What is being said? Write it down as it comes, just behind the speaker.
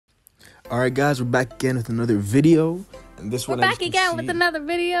All right, guys, we're back again with another video, and this one we're back again with another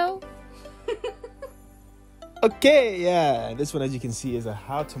video. Okay, yeah, this one, as you can see, is a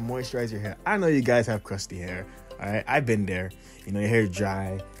how to moisturize your hair. I know you guys have crusty hair. All right, I've been there. You know, your hair is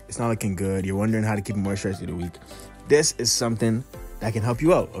dry. It's not looking good. You're wondering how to keep it moisturized through the week. This is something that can help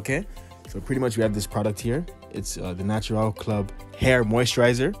you out. Okay, so pretty much we have this product here. It's the NaturAll Club Hair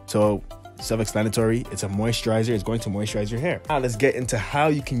Moisturizer. So self-explanatory, it's a moisturizer. It's going to moisturize your hair. Now let's get into how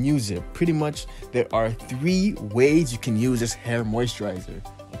you can use it. Pretty much there are 3 ways you can use this hair moisturizer.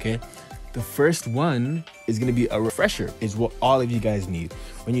 Okay, the first one is going to be a refresher, is what all of you guys need.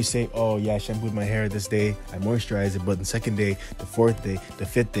 When you say, oh yeah, I shampooed my hair this day, I moisturize it, but the second day, the 4th day, the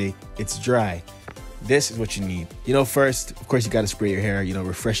 5th day, it's dry. This is what you need. You know, first, of course, you got to spray your hair, you know,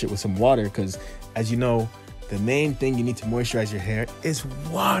 refresh it with some water, because as you know, the main thing you need to moisturize your hair is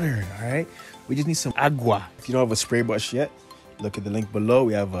water, all right? We just need some agua. If you don't have a spray brush yet, look at the link below.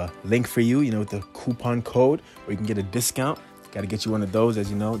 We have a link for you, you know, with the coupon code where you can get a discount. Got to get you one of those, as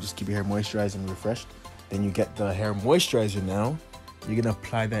you know, just keep your hair moisturized and refreshed. Then you get the hair moisturizer now. You're going to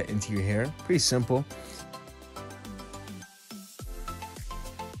apply that into your hair. Pretty simple.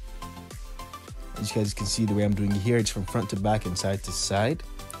 As you guys can see, the way I'm doing it here, it's from front to back and side to side.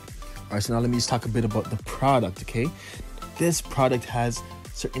 All right, so now let me just talk a bit about the product, okay? This product has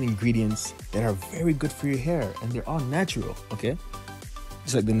certain ingredients that are very good for your hair, and they're all natural, okay?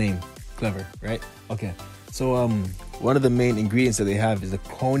 Just like the name, clever, right? Okay, so one of the main ingredients that they have is the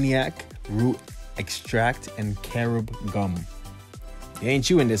cognac root extract and carob gum. They ain't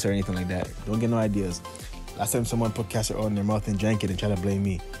chewing this or anything like that. Don't get no ideas. Last time someone put castor oil in their mouth and drank it and tried to blame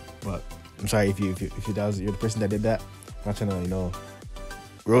me, but I'm sorry if you're the person that did that. I'm not trying to, you know,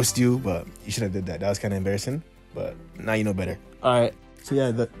 roast you, but you should have did that. That was kind of embarrassing, but now you know better. All right, so yeah,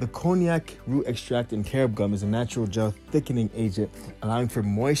 the cognac root extract and carob gum is a natural gel thickening agent, allowing for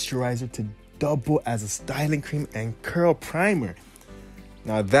moisturizer to double as a styling cream and curl primer.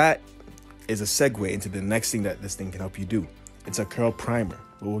 Now that is a segue into the next thing that this thing can help you do. It's a curl primer,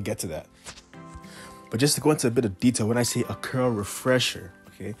 but we'll get to that. But just to go into a bit of detail, when I say a curl refresher,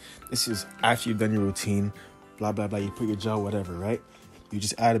 okay, this is after you've done your routine, blah, blah, blah, you put your gel, whatever, right? You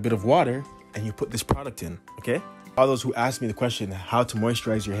just add a bit of water and you put this product in, okay? All those who ask me the question, how to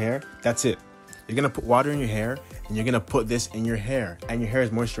moisturize your hair, that's it. You're gonna put water in your hair and you're gonna put this in your hair, and your hair is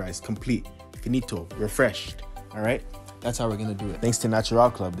moisturized, complete, finito, refreshed, all right? That's how we're gonna do it. Thanks to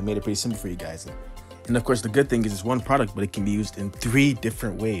NaturAll Club, they made it pretty simple for you guys. And of course, the good thing is it's one product, but it can be used in 3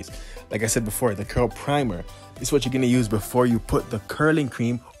 different ways. Like I said before, the curl primer, this is what you're gonna use before you put the curling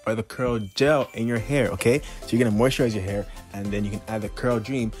cream or the curl gel in your hair, okay? So you're gonna moisturize your hair, and then you can add the curl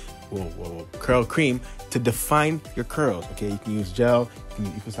cream to define your curls, okay? You can use gel, you can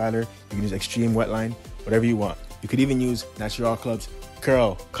use Eco Styler, you can use Extreme Wetline, whatever you want. You could even use NaturAll Club's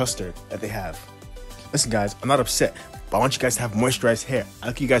curl custard that they have. Listen, guys, I'm not upset, but I want you guys to have moisturized hair. I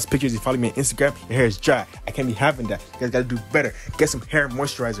look at you guys' pictures, you follow me on Instagram, your hair is dry. I can't be having that. You guys gotta do better. Get some hair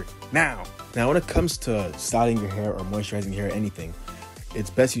moisturizer now. Now, when it comes to styling your hair or moisturizing your hair, anything, it's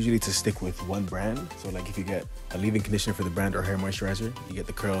best usually to stick with one brand. So like if you get a leave-in conditioner for the brand or hair moisturizer, you get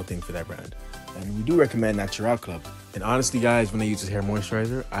the curl thing for that brand. And we do recommend NaturAll Club. And honestly, guys, when I use this hair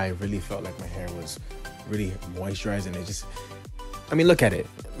moisturizer, I really felt like my hair was really moisturized, and it just, I mean, look at it.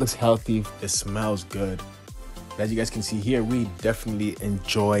 It looks healthy. It smells good. But as you guys can see here, we definitely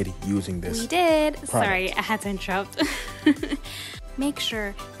enjoyed using this. We did. product. Sorry, I had to interrupt. Make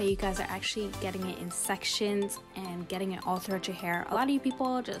sure that you guys are actually getting it in sections and getting it all throughout your hair. A lot of you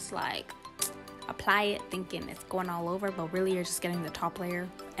people just like apply it thinking it's going all over, but really you're just getting the top layer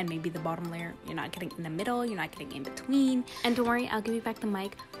and maybe the bottom layer. You're not getting in the middle, you're not getting in between. And don't worry, I'll give you back the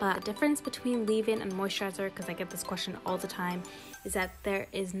mic, but the difference between leave-in and moisturizer, because I get this question all the time, is that there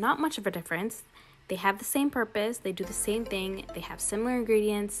is not much of a difference. They have the same purpose, they do the same thing, they have similar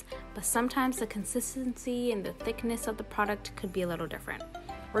ingredients, but sometimes the consistency and the thickness of the product could be a little different.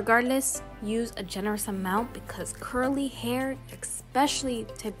 Regardless, use a generous amount, because curly hair, especially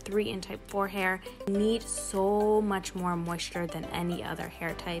type 3 and type 4 hair, need so much more moisture than any other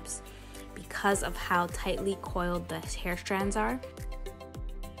hair types because of how tightly coiled the hair strands are.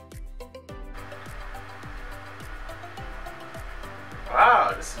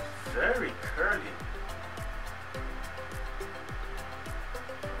 Wow, this is very curly.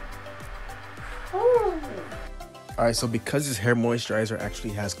 Ooh. All right, so because this hair moisturizer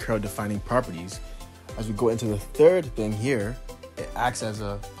actually has curl defining properties, as we go into the third thing here, it acts as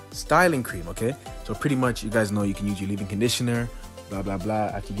a styling cream, okay? So pretty much, you guys know you can use your leave-in conditioner, blah, blah,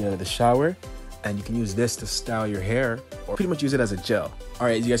 blah, after you get out of the shower, and you can use this to style your hair, or pretty much use it as a gel. All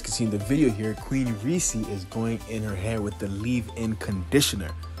right, as you guys can see in the video here, 𝗊𝗋𝗄𝗂𝗋𝗋 is going in her hair with the leave-in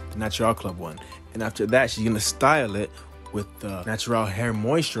conditioner. the NaturAll Club one. And after that, she's gonna style it with the NaturAll Hair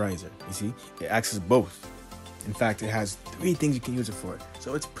Moisturizer. You see, it acts as both. In fact, it has 3 things you can use it for.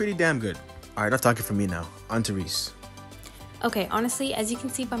 So it's pretty damn good. All right, enough talking for me now. On to Reese. Okay, honestly, as you can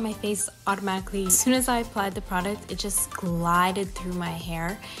see by my face, automatically, as soon as I applied the product, it just glided through my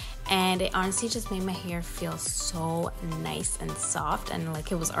hair. And it honestly just made my hair feel so nice and soft, and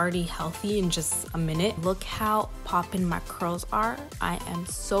like it was already healthy in just a minute. Look how poppin' my curls are. I am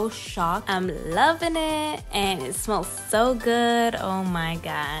so shocked. I'm loving it, and it smells so good. Oh my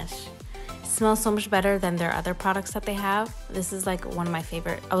gosh. It smells so much better than their other products that they have. This is like one of my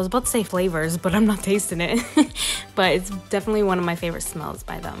favorite, I was about to say flavors, but I'm not tasting it. But it's definitely one of my favorite smells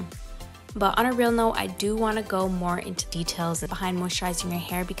by them. But on a real note, I do want to go more into details behind moisturizing your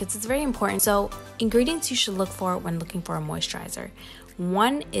hair because it's very important. So ingredients you should look for when looking for a moisturizer.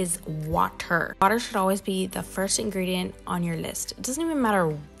 One is water. Water should always be the first ingredient on your list. It doesn't even matter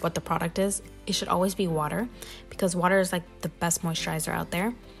what the product is. It should always be water because water is like the best moisturizer out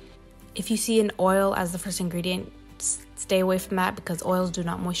there. If you see an oil as the first ingredient, stay away from that because oils do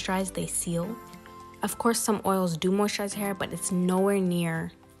not moisturize, they seal. Of course, some oils do moisturize hair, but it's nowhere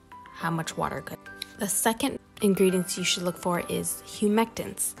near how much water could. The second ingredients you should look for is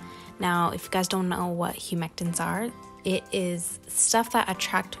humectants. Now, if you guys don't know what humectants are, it is stuff that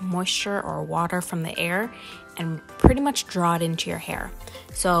attract moisture or water from the air and pretty much draw it into your hair.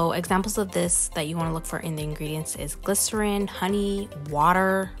 So examples of this that you want to look for in the ingredients is glycerin, honey,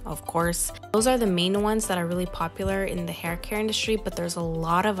 water, of course. Those are the main ones that are really popular in the hair care industry, but there's a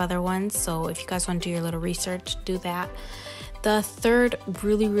lot of other ones. So if you guys want to do your little research, do that. The third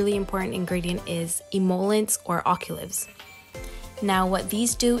really important ingredient is emollients or occlusives. Now what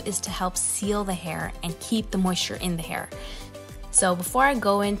these do is to help seal the hair and keep the moisture in the hair. So before I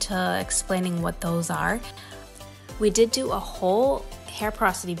go into explaining what those are, we did do a whole hair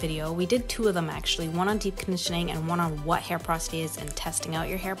porosity video. We did 2 of them actually, one on deep conditioning and one on what hair porosity is and testing out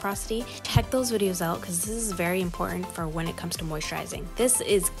your hair porosity. Check those videos out because this is very important for when it comes to moisturizing. This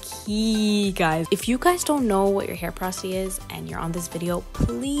is key, guys. If you guys don't know what your hair porosity is and you're on this video,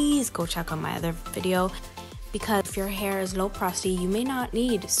 please go check out my other video because if your hair is low porosity, you may not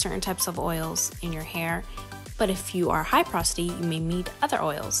need certain types of oils in your hair, but if you are high porosity, you may need other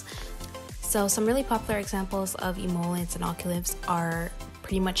oils. So some really popular examples of emollients and occlusives are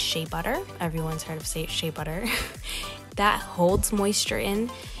pretty much shea butter. Everyone's heard of shea butter. That holds moisture in.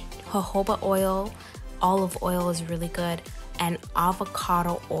 Jojoba oil, olive oil is really good, and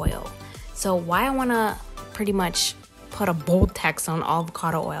avocado oil. So why I want to pretty much put a bold text on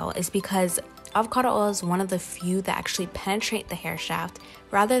avocado oil is because avocado oil is one of the few that actually penetrate the hair shaft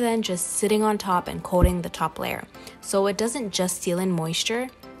rather than just sitting on top and coating the top layer. So it doesn't just seal in moisture,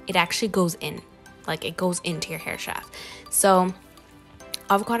 it actually goes in, like it goes into your hair shaft. So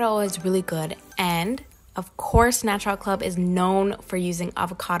avocado oil is really good, and of course NaturAll Club is known for using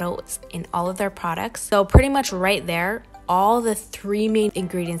avocados in all of their products. So pretty much right there, all the 3 main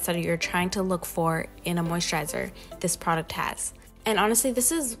ingredients that you're trying to look for in a moisturizer, this product has. And honestly,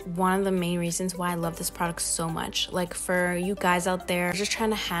 this is one of the main reasons why I love this product so much. Like for you guys out there just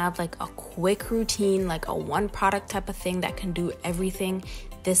trying to have like a quick routine, like a 1 product type of thing that can do everything,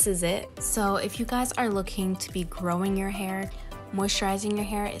 this is it. So if you guys are looking to be growing your hair, moisturizing your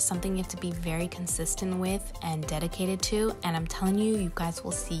hair is something you have to be very consistent with and dedicated to, and I'm telling you, you guys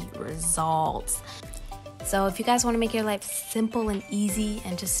will see results. So if you guys want to make your life simple and easy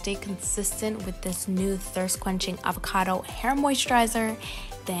and just stay consistent with this new thirst quenching avocado hair moisturizer,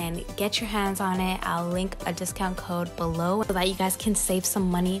 then get your hands on it. I'll link a discount code below so that you guys can save some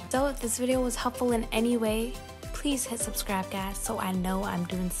money. So if this video was helpful in any way, please hit subscribe, guys, so I know I'm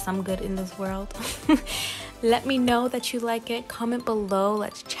doing some good in this world. Let me know that you like it. Comment below.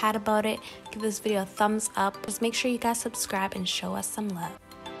 Let's chat about it. Give this video a thumbs up. Just make sure you guys subscribe and show us some love.